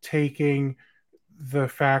taking the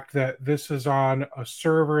fact that this is on a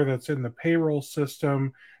server that's in the payroll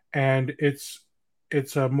system and it's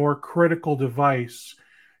a more critical device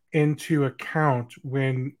into account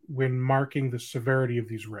when marking the severity of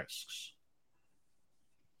these risks?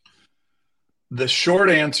 The short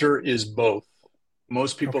answer is both.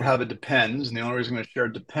 Most people Okay. have a depends, and the only reason I'm going to share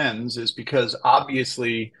depends is because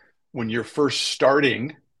obviously when you're first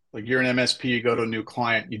starting, like you're an MSP, you go to a new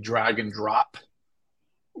client, you drag and drop.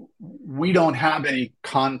 We don't have any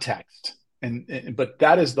context, but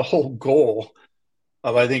that is the whole goal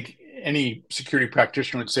of, I think any security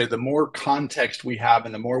practitioner would say, the more context we have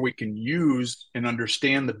and the more we can use and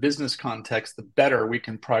understand the business context, the better we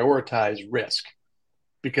can prioritize risk.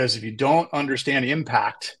 Because if you don't understand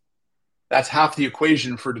impact, that's half the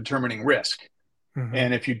equation for determining risk. Mm-hmm.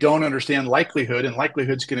 And if you don't understand likelihood, and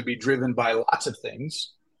likelihood is going to be driven by lots of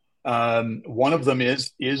things, one of them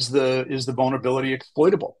is the vulnerability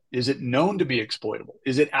exploitable? Is it known to be exploitable?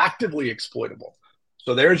 Is it actively exploitable?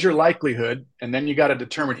 So there's your likelihood, and then you got to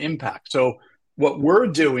determine impact. So what we're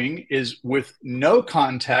doing is, with no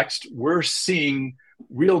context, we're seeing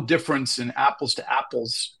real difference in apples to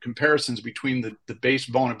apples comparisons between the base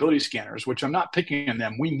vulnerability scanners, which I'm not picking on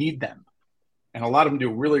them. We need them. And a lot of them do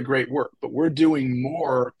really great work, but we're doing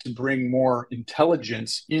more to bring more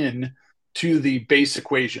intelligence in to the base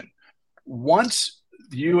equation. Once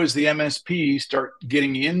you as the MSP start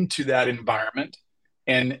getting into that environment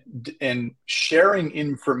and sharing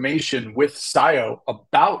information with Cyio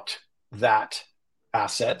about that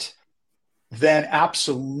asset, then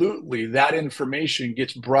absolutely that information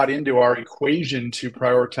gets brought into our equation to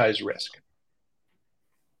prioritize risk.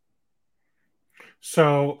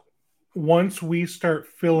 So once we start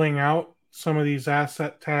filling out some of these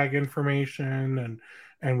asset tag information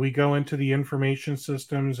and we go into the information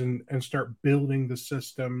systems and start building the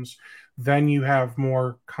systems, then you have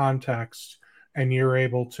more context and you're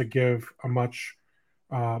able to give a much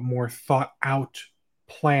more thought out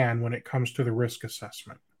plan when it comes to the risk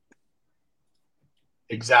assessment.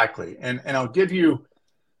 Exactly. And I'll give you,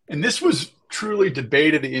 and this was truly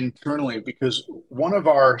debated internally, because one of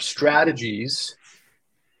our strategies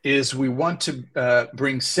is we want to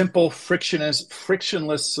bring simple,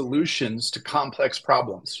 frictionless solutions to complex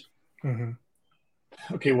problems. Mm-hmm.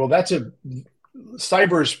 Okay, well,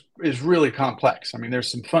 cyber is really complex. I mean,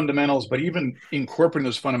 there's some fundamentals, but even incorporating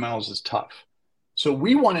those fundamentals is tough. So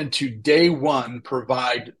we wanted to, day one,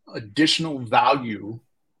 provide additional value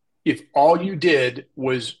if all you did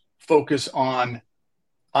was focus on,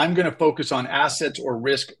 I'm going to focus on assets or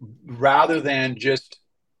risk rather than just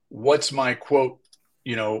what's my quote,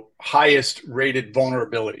 highest rated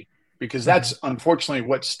vulnerability, because that's unfortunately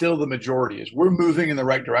what still the majority is. We're moving in the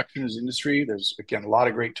right direction as industry. There's, again, a lot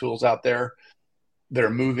of great tools out there that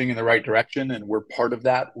are moving in the right direction, and we're part of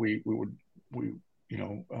that. We're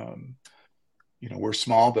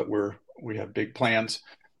small, but we have big plans.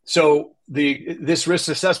 So this risk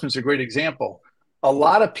assessment is a great example. A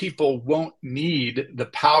lot of people won't need the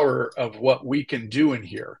power of what we can do in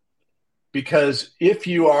here, because if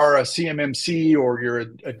you are a CMMC or you're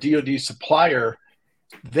a DoD supplier,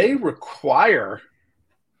 they require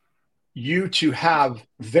you to have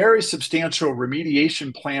very substantial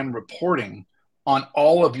remediation plan reporting on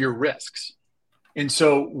all of your risks. And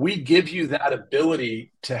so we give you that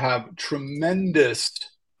ability to have tremendous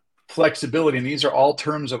flexibility, and these are all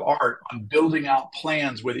terms of art, on building out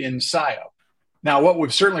plans within Cyio. Now, what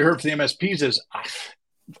we've certainly heard from the MSPs is,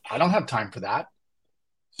 I don't have time for that.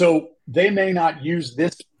 So they may not use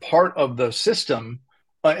this part of the system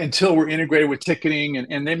until we're integrated with ticketing,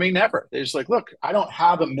 and they may never. They're just like, look, I don't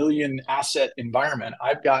have a million asset environment.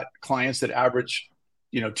 I've got clients that average,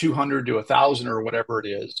 200 to 1,000 or whatever it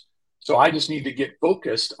is. So I just need to get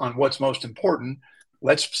focused on what's most important.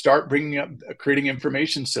 Let's start bringing up, creating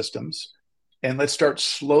information systems, and let's start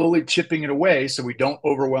slowly chipping it away so we don't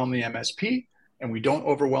overwhelm the MSP and we don't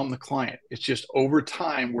overwhelm the client. It's just over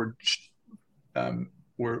time we're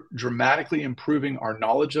dramatically improving our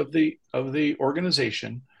knowledge of the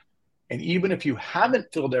organization. And even if you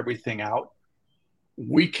haven't filled everything out,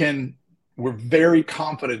 we're very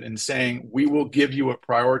confident in saying we will give you a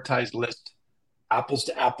prioritized list, apples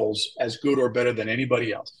to apples, as good or better than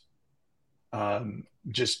anybody else.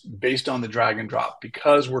 Just based on the drag and drop,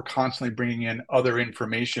 because we're constantly bringing in other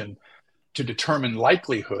information to determine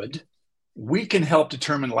likelihood. We can help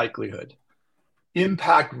determine likelihood.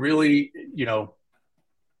 Impact really,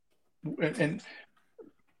 and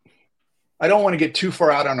I don't want to get too far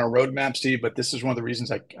out on our roadmap, Steve, but this is one of the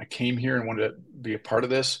reasons I came here and wanted to be a part of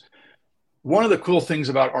this. One of the cool things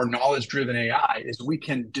about our knowledge-driven AI is we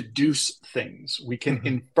can deduce things. We can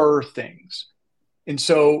infer things. And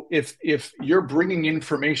so if you're bringing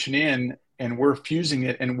information in and we're fusing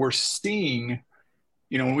it and we're seeing,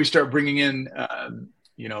 when we start bringing in,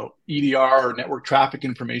 EDR or network traffic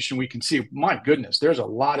information, we can see, my goodness, there's a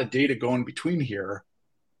lot of data going between here.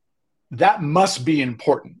 That must be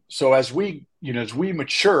important. So as we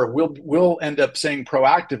mature, we'll end up saying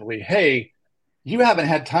proactively, hey, you haven't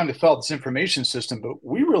had time to fill out this information system, but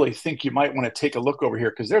we really think you might want to take a look over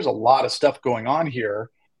here because there's a lot of stuff going on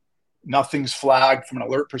here. Nothing's flagged from an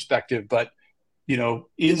alert perspective, but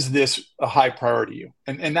is this a high priority to you?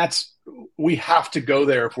 And that's, we have to go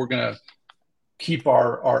there if we're going to keep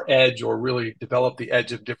our edge or really develop the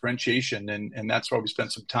edge of differentiation. And that's why we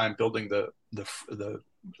spent some time building the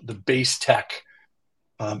base tech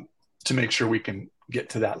to make sure we can get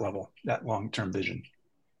to that level, that long-term vision.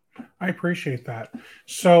 I appreciate that.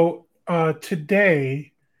 So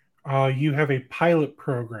today you have a pilot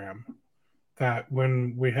program that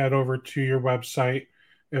when we head over to your website,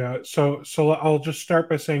 so I'll just start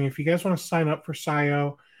by saying, if you guys want to sign up for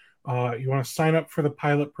Cyio, you want to sign up for the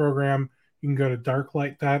pilot program, you can go to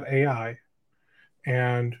darklight.ai,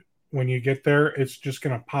 and when you get there, it's just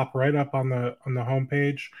going to pop right up on the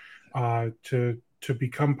homepage to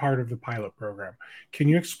become part of the pilot program. Can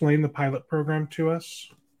you explain the pilot program to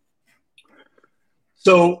us?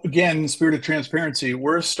 So again, in the spirit of transparency,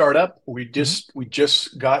 we're a startup. We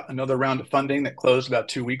just got another round of funding that closed about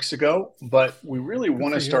 2 weeks ago, but we really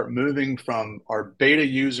want to start moving from our beta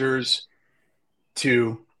users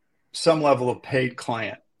to some level of paid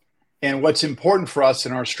client. And what's important for us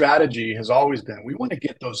in our strategy has always been, we want to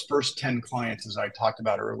get those first 10 clients, as I talked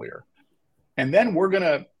about earlier. And then we're going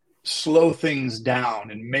to slow things down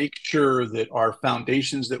and make sure that our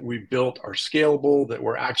foundations that we've built are scalable, that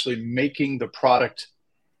we're actually making the product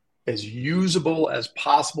as usable as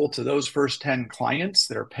possible to those first 10 clients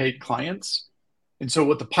that are paid clients. And so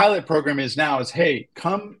what the pilot program is now is, hey,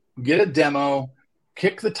 come get a demo,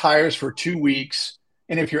 kick the tires for 2 weeks.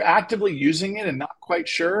 And if you're actively using it and not quite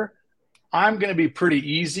sure, I'm going to be pretty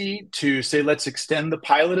easy to say, let's extend the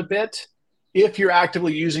pilot a bit. If you're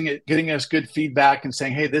actively using it, getting us good feedback and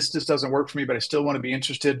saying, hey, this just doesn't work for me, but I still want to be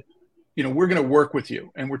interested, we're going to work with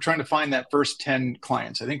you. And we're trying to find that first 10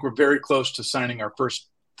 clients. I think we're very close to signing our first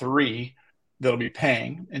 3 that'll be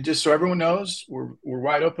paying. And just so everyone knows, we're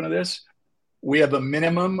wide open to this. We have a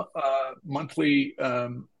minimum monthly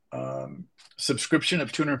subscription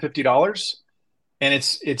of $250. And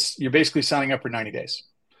it's you're basically signing up for 90 days.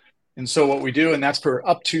 And so what we do, and that's for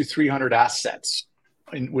up to 300 assets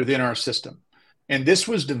within our system. And this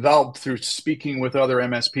was developed through speaking with other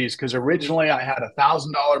MSPs, because originally I had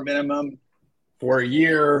 $1,000 minimum for a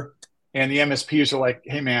year, and the MSPs are like,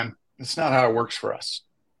 hey man, that's not how it works for us.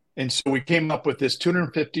 And so we came up with this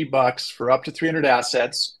 $250 for up to 300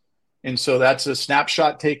 assets. And so that's a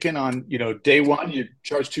snapshot taken on, day one, you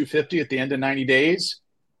charge $250 at the end of 90 days.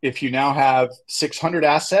 If you now have 600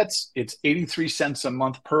 assets, it's 83 cents a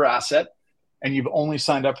month per asset, and you've only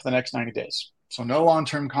signed up for the next 90 days. So no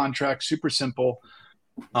long-term contract, super simple.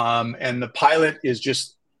 And the pilot is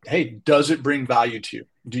just, hey, does it bring value to you?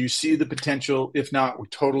 Do you see the potential? If not, we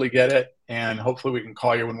totally get it. And hopefully we can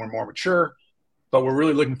call you when we're more mature. But we're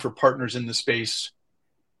really looking for partners in the space.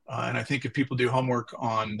 And I think if people do homework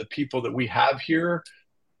on the people that we have here,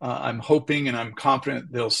 I'm hoping and I'm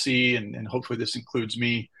confident they'll see, and hopefully this includes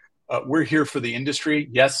me. We're here for the industry.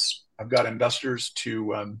 Yes, I've got investors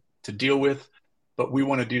to deal with, but we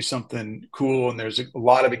want to do something cool. And there's a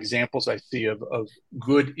lot of examples I see of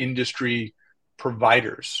good industry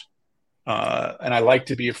providers. And I like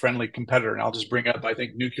to be a friendly competitor. And I'll just bring up, I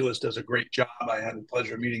think Nucleus does a great job. I had the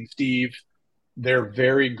pleasure of meeting Steve. They're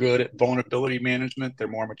very good at vulnerability management. They're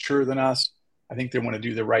more mature than us. I think they want to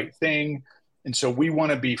do the right thing. And so we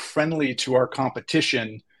want to be friendly to our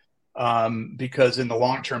competition, because in the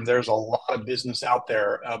long term, there's a lot of business out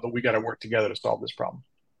there, but we got to work together to solve this problem.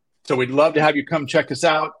 So we'd love to have you come check us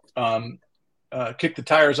out, kick the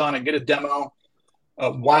tires on and get a demo.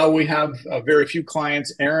 While we have very few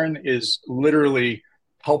clients, Aaron is literally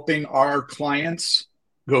helping our clients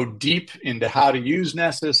go deep into how to use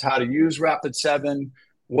Nessus, how to use Rapid7.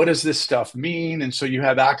 What does this stuff mean? And so you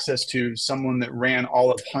have access to someone that ran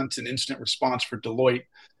all of Hunt and incident response for Deloitte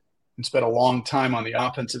and spent a long time on the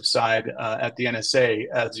offensive side at the NSA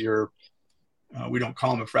as your, we don't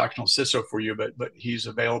call him a fractional CISO for you, but he's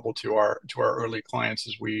available to our early clients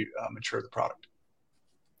as we mature the product.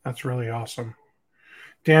 That's really awesome.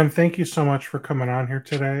 Dan, thank you so much for coming on here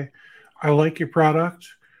today. I like your product.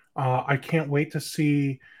 I can't wait to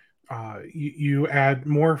see you add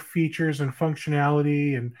more features and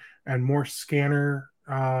functionality and more scanner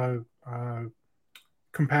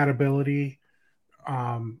compatibility.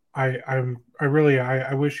 I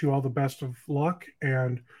really wish you all the best of luck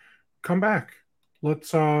and come back.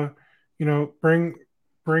 Let's bring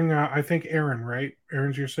I think Aaron, right?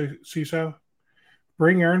 Aaron's your CISO.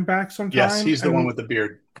 Bring Aaron back sometime. Yes, he's the one with the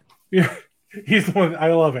beard. Yeah, he's the one.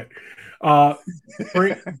 I love it.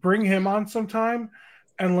 Bring him on sometime,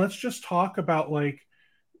 and let's just talk about like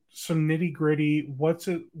some nitty gritty. What's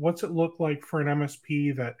it look like for an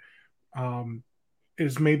MSP that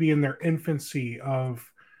is maybe in their infancy of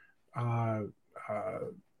uh,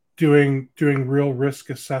 doing real risk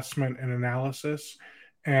assessment and analysis,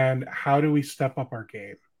 and how do we step up our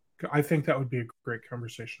game? I think that would be a great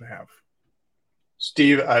conversation to have.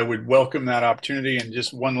 Steve, I would welcome that opportunity. And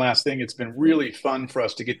just one last thing, it's been really fun for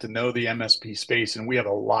us to get to know the MSP space, and we have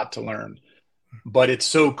a lot to learn. But it's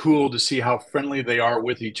so cool to see how friendly they are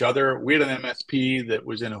with each other. We had an MSP that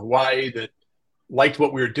was in Hawaii that liked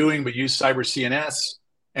what we were doing, but used Cyber CNS.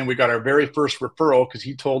 And we got our very first referral because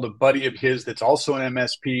he told a buddy of his that's also an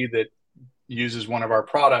MSP that uses one of our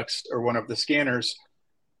products or one of the scanners.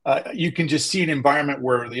 You can just see an environment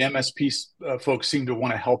where the MSP folks seem to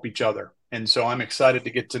want to help each other. And so I'm excited to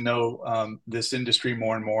get to know this industry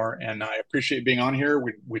more and more. And I appreciate being on here.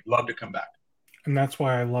 We'd love to come back. And that's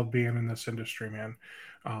why I love being in this industry, man.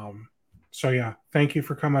 So yeah, thank you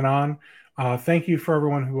for coming on. Thank you for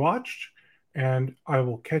everyone who watched. And I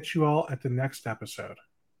will catch you all at the next episode.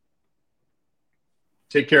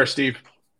 Take care, Steve.